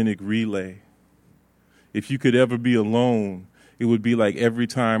anhygienic relay. If you could ever be alone, it would be like every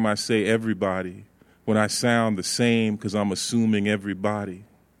time I say everybody, when I sound the same because I'm assuming everybody.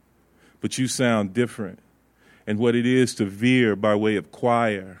 But you sound different, and what it is to veer by way of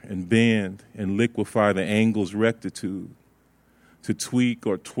choir and bend and liquefy the angle's rectitude, to tweak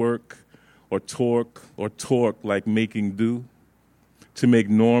or twerk or torque like making do, to make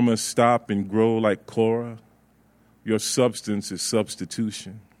Norma stop and grow like Cora, your substance is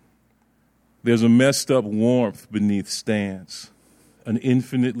substitution. There's a messed up warmth beneath stance, an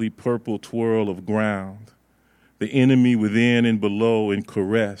infinitely purple twirl of ground, the enemy within and below in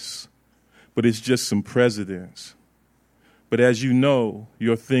caress, but it's just some precedents. But as you know,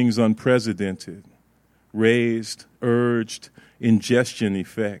 your thing's unprecedented, raised, urged, ingestion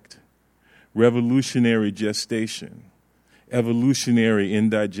effect, revolutionary gestation, evolutionary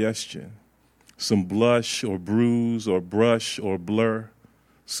indigestion, some blush or bruise or brush or blur,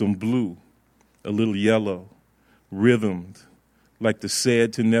 some blue, a little yellow, rhythmed, like the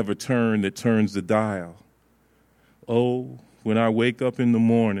said to never turn that turns the dial. Oh, when I wake up in the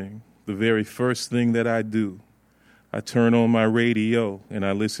morning, the very first thing that I do, I turn on my radio and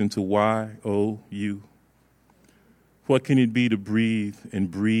I listen to YOU. What can it be to breathe and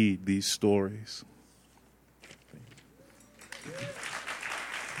breed these stories?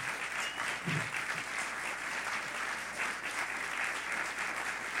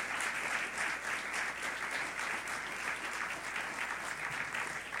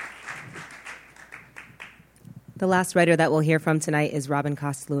 The last writer that we'll hear from tonight is Robin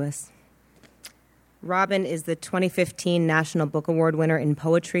Cost-Lewis. Robin is the 2015 National Book Award winner in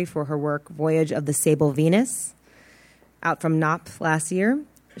poetry for her work Voyage of the Sable Venus, out from Knopf last year.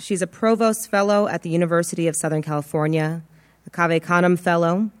 She's a Provost Fellow at the University of Southern California, a Cave Canem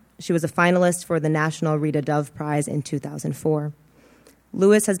Fellow. She was a finalist for the National Rita Dove Prize in 2004.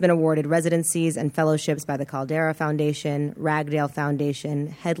 Lewis has been awarded residencies and fellowships by the Caldera Foundation, Ragdale Foundation,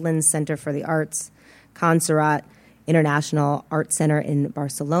 Headlands Center for the Arts, Conserrat International Art Center in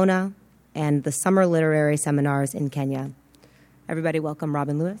Barcelona, and the Summer Literary Seminars in Kenya. Everybody welcome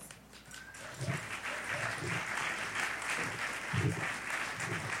Robin Lewis.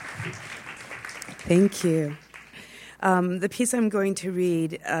 Thank you. The piece I'm going to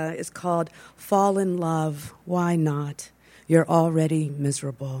read is called Fall in Love, Why Not? You're Already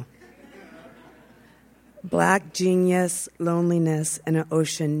Miserable. Black genius, loneliness, and an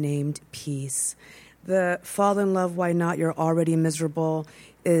ocean named peace. The Fall in Love, Why Not? You're Already Miserable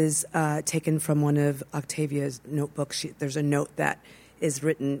is taken from one of Octavia's notebooks. There's a note that is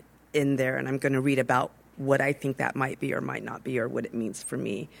written in there, and I'm going to read about what I think that might be or might not be or what it means for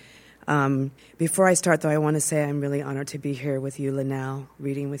me. Before I start, though, I want to say I'm really honored to be here with you, Linnell,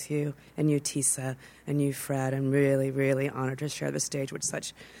 reading with you, and you, Tisa, and you, Fred. I'm really, really honored to share the stage with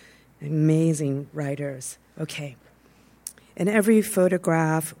such amazing writers. Okay. In every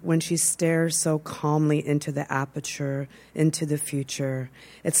photograph, when she stares so calmly into the aperture, into the future,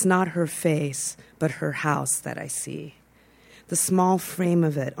 it's not her face, but her house that I see. The small frame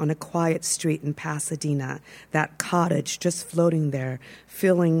of it on a quiet street in Pasadena, that cottage just floating there,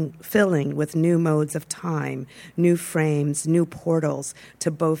 filling with new modes of time, new frames, new portals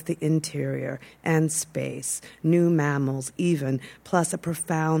to both the interior and space, new mammals even, plus a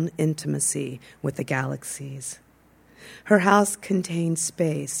profound intimacy with the galaxies. Her house contains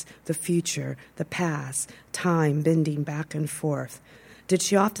space, the future, the past, time bending back and forth. Did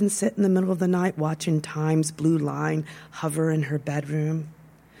she often sit in the middle of the night watching time's blue line hover in her bedroom?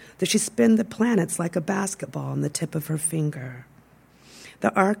 Did she spin the planets like a basketball on the tip of her finger?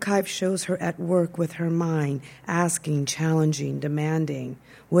 The archive shows her at work with her mind, asking, challenging, demanding,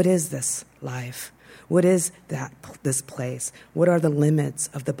 what is this life? What is this place? What are the limits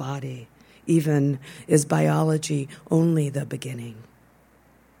of the body? Even, is biology only the beginning?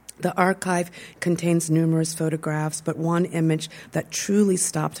 The archive contains numerous photographs, but one image that truly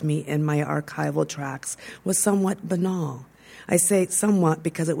stopped me in my archival tracks was somewhat banal. I say somewhat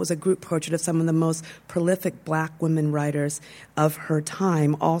because it was a group portrait of some of the most prolific black women writers of her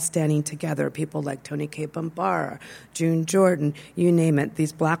time, all standing together. People like Toni Cade Bambara, June Jordan, you name it.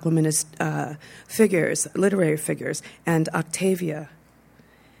 These black womanist figures, literary figures, and Octavia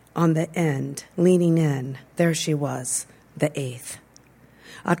on the end, leaning in. There she was, the eighth.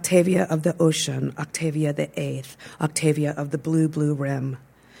 Octavia of the ocean, Octavia the eighth, Octavia of the blue, blue rim.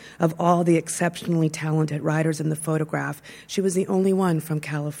 Of all the exceptionally talented writers in the photograph, she was the only one from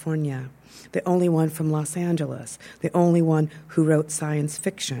California, the only one from Los Angeles, the only one who wrote science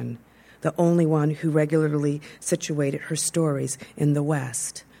fiction, the only one who regularly situated her stories in the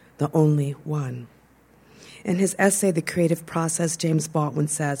West, the only one. In his essay, The Creative Process, James Baldwin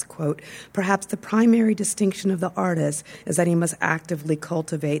says, quote, perhaps the primary distinction of the artist is that he must actively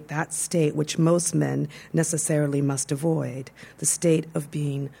cultivate that state which most men necessarily must avoid, the state of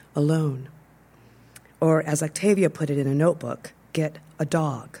being alone. Or, as Octavia put it in a notebook, get a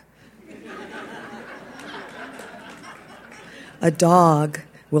dog. A dog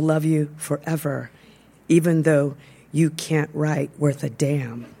will love you forever, even though you can't write worth a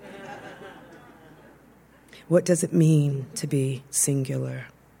damn. What does it mean to be singular,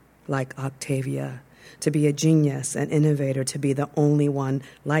 like Octavia, to be a genius, an innovator, to be the only one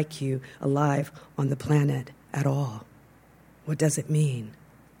like you alive on the planet at all? What does it mean?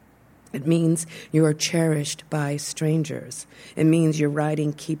 It means you are cherished by strangers. It means your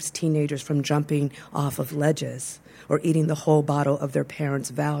writing keeps teenagers from jumping off of ledges or eating the whole bottle of their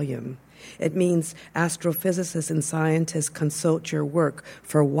parents' Valium. It means astrophysicists and scientists consult your work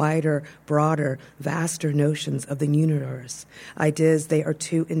for wider, broader, vaster notions of the universe, ideas they are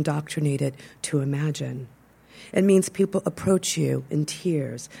too indoctrinated to imagine. It means people approach you in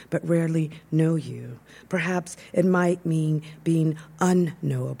tears, but rarely know you. Perhaps it might mean being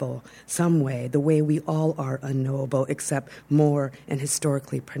unknowable some way, the way we all are unknowable, except more and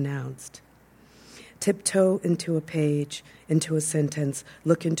historically pronounced. Tiptoe into a page, into a sentence,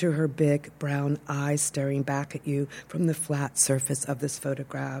 look into her big brown eyes staring back at you from the flat surface of this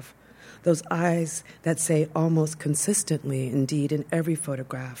photograph. Those eyes that say almost consistently, indeed in every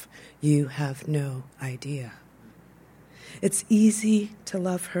photograph, you have no idea. It's easy to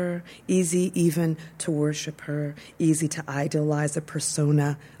love her, easy even to worship her, easy to idolize a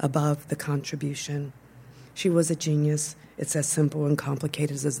persona above the contribution. She was a genius. It's as simple and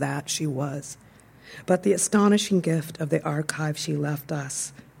complicated as that. She was. But the astonishing gift of the archive she left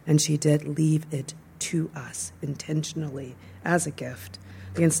us, and she did leave it to us intentionally as a gift.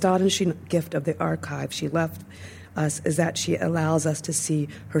 The astonishing gift of the archive she left us is that she allows us to see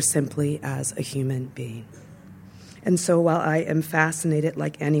her simply as a human being. And so while I am fascinated,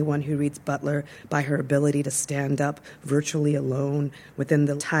 like anyone who reads Butler, by her ability to stand up virtually alone within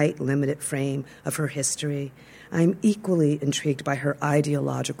the tight, limited frame of her history, I'm equally intrigued by her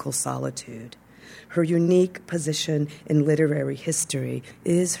ideological solitude. Her unique position in literary history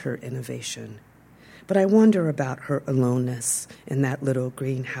is her innovation. But I wonder about her aloneness in that little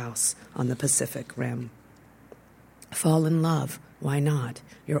greenhouse on the Pacific Rim. Fall in love, why not?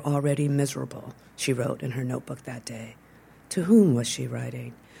 You're already miserable, she wrote in her notebook that day. To whom was she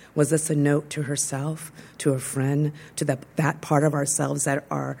writing? Was this a note to herself, to a friend, to that part of ourselves that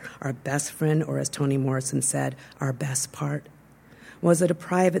are our best friend, or as Toni Morrison said, our best part? Was it a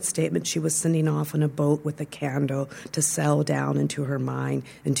private statement she was sending off on a boat with a candle to sail down into her mind,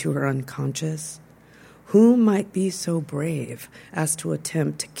 into her unconscious? Who might be so brave as to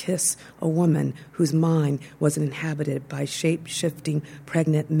attempt to kiss a woman whose mind was inhabited by shape-shifting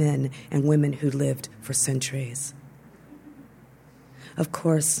pregnant men and women who lived for centuries? Of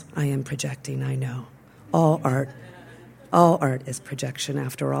course, I am projecting, I know. All art is projection,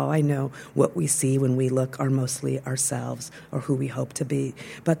 after all. I know what we see when we look are mostly ourselves or who we hope to be.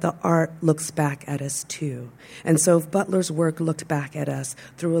 But the art looks back at us, too. And so if Butler's work looked back at us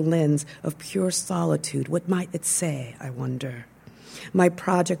through a lens of pure solitude, what might it say, I wonder? My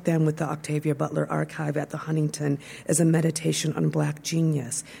project then with the Octavia Butler Archive at the Huntington is a meditation on Black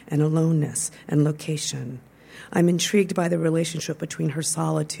genius and aloneness and location. I'm intrigued by the relationship between her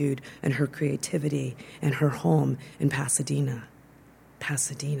solitude and her creativity and her home in Pasadena.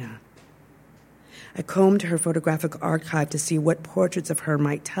 I combed her photographic archive to see what portraits of her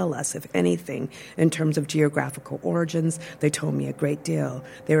might tell us, if anything, in terms of geographical origins. They told me a great deal.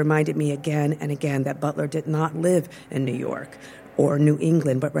 They reminded me again and again that Butler did not live in New York or New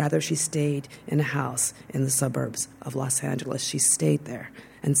England, but rather she stayed in a house in the suburbs of Los Angeles. She stayed there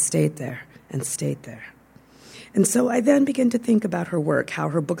and stayed there and stayed there. And so I then begin to think about her work, how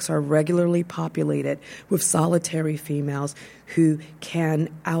her books are regularly populated with solitary females who can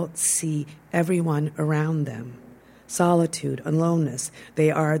outsee everyone around them. Solitude, aloneness, they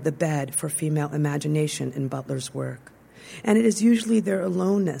are the bed for female imagination in Butler's work. And it is usually their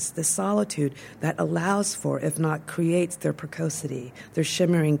aloneness, the solitude, that allows for, if not creates, their precocity, their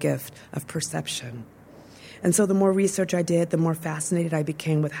shimmering gift of perception. And so the more research I did, the more fascinated I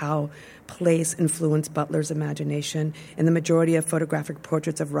became with how place influenced Butler's imagination. In the majority of photographic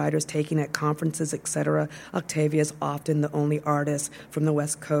portraits of writers taken at conferences, etc., Octavia is often the only artist from the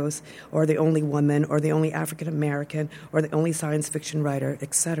West Coast, or the only woman, or the only African American, or the only science fiction writer,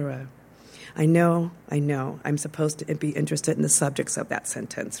 etc. I know, I'm supposed to be interested in the subjects of that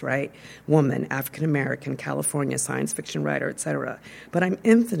sentence, right? Woman, African American, California, science fiction writer, etc. But I'm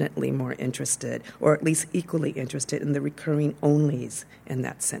infinitely more interested, or at least equally interested, in the recurring onlys in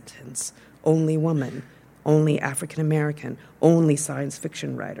that sentence. Only woman, only African American, only science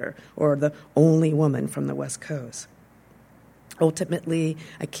fiction writer, or the only woman from the West Coast. Ultimately,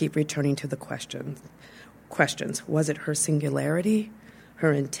 I keep returning to the questions. Was it her singularity?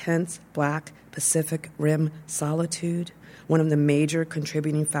 Her intense Black Pacific Rim solitude, one of the major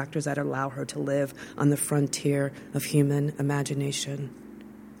contributing factors that allow her to live on the frontier of human imagination.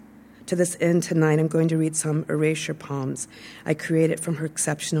 To this end, tonight I'm going to read some erasure poems I created from her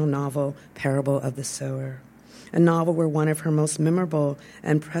exceptional novel, Parable of the Sower, a novel where one of her most memorable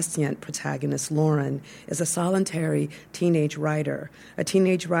and prescient protagonists, Lauren, is a solitary teenage writer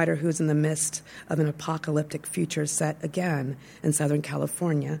who is in the midst of an apocalyptic future set again in Southern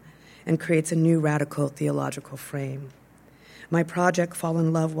California and creates a new radical theological frame. My project, Fall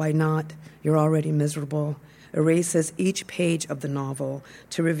in Love, Why Not? You're Already Miserable, erases each page of the novel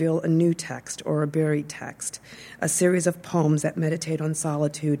to reveal a new text or a buried text, a series of poems that meditate on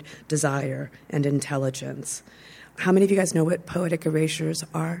solitude, desire, and intelligence. How many of you guys know what poetic erasures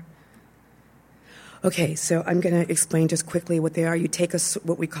are? Okay, so I'm going to explain just quickly what they are. You take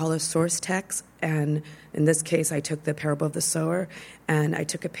what we call a source text, and in this case, I took the Parable of the Sower, and I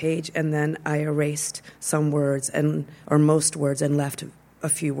took a page, and then I erased some words, or most words, and left a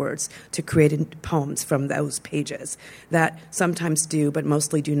few words to create poems from those pages that sometimes do, but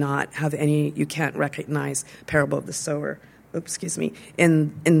mostly do not have any, you can't recognize Parable of the Sower,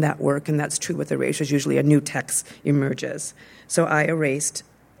 in that work, and that's true with erasures. Usually a new text emerges. So I erased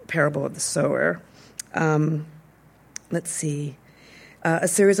Parable of the Sower. Let's see. A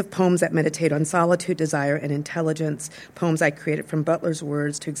series of poems that meditate on solitude, desire, and intelligence, poems I created from Butler's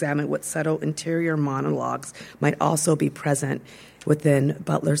words to examine what subtle interior monologues might also be present within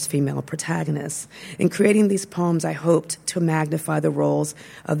Butler's female protagonists. In creating these poems, I hoped to magnify the roles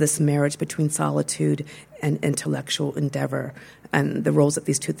of this marriage between solitude and intellectual endeavor, and the roles that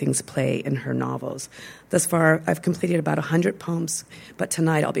these two things play in her novels. Thus far, I've completed about 100 poems, but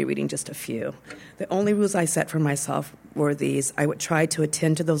tonight I'll be reading just a few. The only rules I set for myself were these. I would try to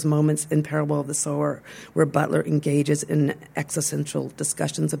attend to those moments in Parable of the Sower where Butler engages in existential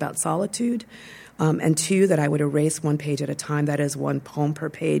discussions about solitude. And 2, that I would erase 1 page at a time, that is 1 poem per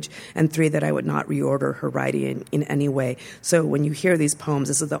page, and 3, that I would not reorder her writing in any way. So when you hear these poems,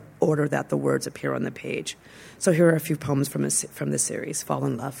 this is the order that the words appear on the page. So here are a few poems from the series. Fall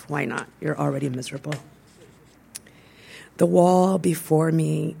in Love, why not? You're already miserable. The wall before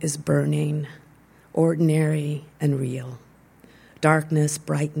me is burning, ordinary and real. Darkness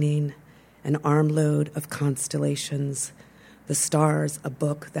brightening, an armload of constellations. The stars, a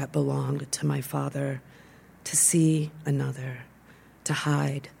book that belonged to my father, to see another, to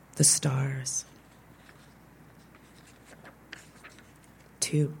hide the stars.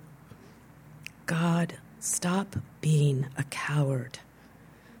 2. God, stop being a coward.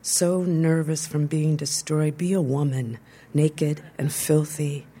 So nervous from being destroyed. Be a woman, naked and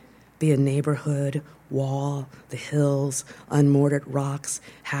filthy. Be a neighborhood, wall, the hills, unmortared rocks,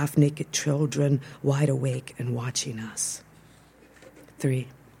 half-naked children, wide awake and watching us. 3.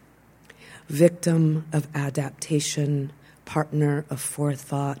 Victim of adaptation, partner of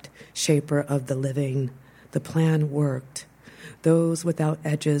forethought, shaper of the living. The plan worked. Those without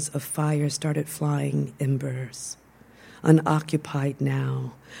edges of fire started flying embers. Unoccupied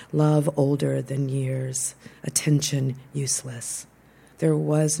now, love older than years, attention useless. There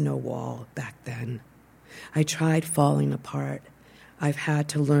was no wall back then. I tried falling apart. I've had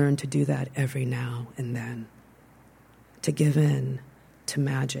to learn to do that every now and then. To give in to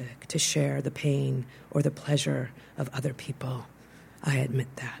magic, to share the pain or the pleasure of other people. I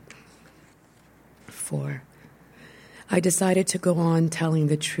admit that. 4. I decided to go on telling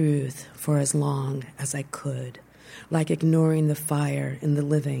the truth for as long as I could, like ignoring the fire in the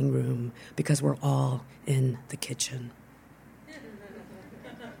living room because we're all in the kitchen.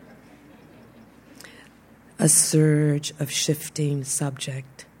 A surge of shifting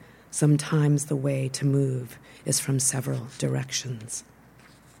subject. Sometimes the way to move is from several directions.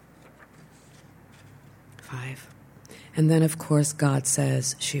 5. And then, of course, God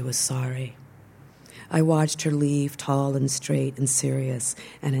says she was sorry. I watched her leave, tall and straight and serious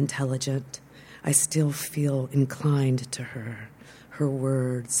and intelligent. I still feel inclined to her. Her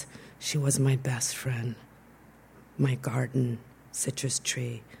words, she was my best friend. My garden, citrus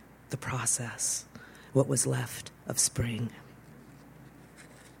tree, the process, what was left of spring.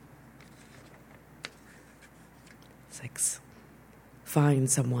 6. Find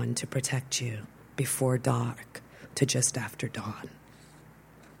someone to protect you before dark to just after dawn.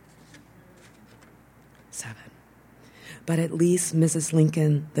 7. But at least, Mrs.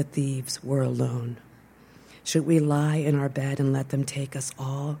 Lincoln, the thieves were alone. Should we lie in our bed and let them take us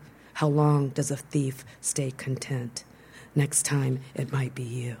all? How long does a thief stay content? Next time, it might be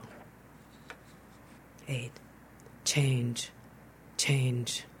you. 8. Change,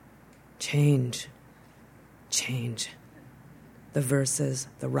 change, change, change. The verses,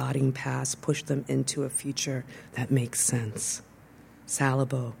 the rotting past, push them into a future that makes sense.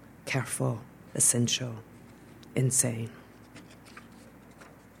 Salable, careful, essential, insane.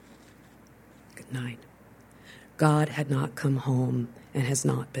 Good night. God had not come home and has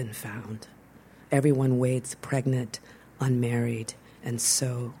not been found. Everyone waits pregnant, unmarried, and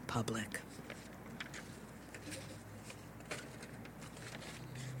so public.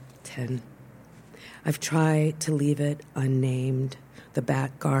 10. I've tried to leave it unnamed, the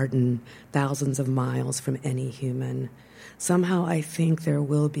back garden, thousands of miles from any human. Somehow I think there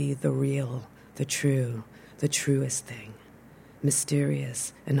will be the real, the true, the truest thing,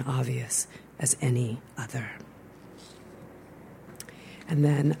 mysterious and obvious as any other. And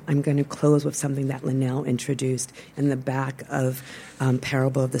then I'm going to close with something that Linnell introduced in the back of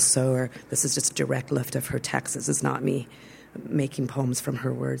Parable of the Sower. This is just a direct lift of her text. This is not me making poems from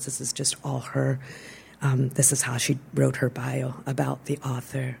her words. This is just all her. This is how she wrote her bio about the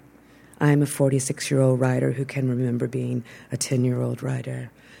author. I'm a 46-year-old writer who can remember being a 10-year-old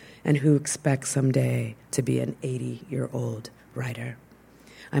writer and who expects someday to be an 80-year-old writer.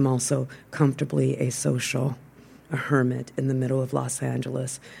 I'm also comfortably asocial, a hermit in the middle of Los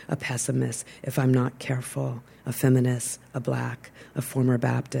Angeles, a pessimist if I'm not careful, a feminist, a black, a former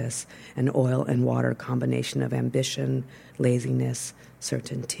Baptist, an oil and water combination of ambition, laziness,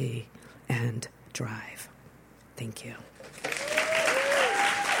 certainty, and drive. Thank you.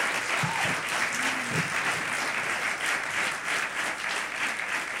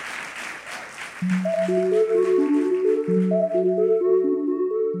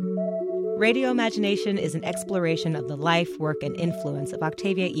 Radio Imagination is an exploration of the life, work, and influence of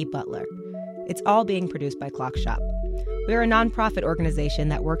Octavia E. Butler. It's all being produced by Clock Shop. We are a nonprofit organization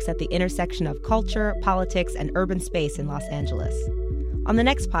that works at the intersection of culture, politics, and urban space in Los Angeles. On the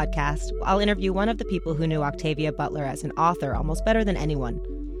next podcast, I'll interview one of the people who knew Octavia Butler as an author almost better than anyone.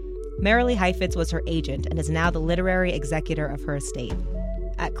 Marilee Heifetz was her agent and is now the literary executor of her estate.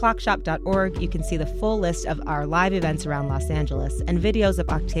 At clockshop.org, you can see the full list of our live events around Los Angeles and videos of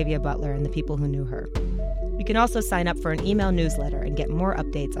Octavia Butler and the people who knew her. You can also sign up for an email newsletter and get more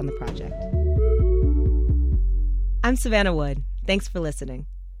updates on the project. I'm Savannah Wood. Thanks for listening.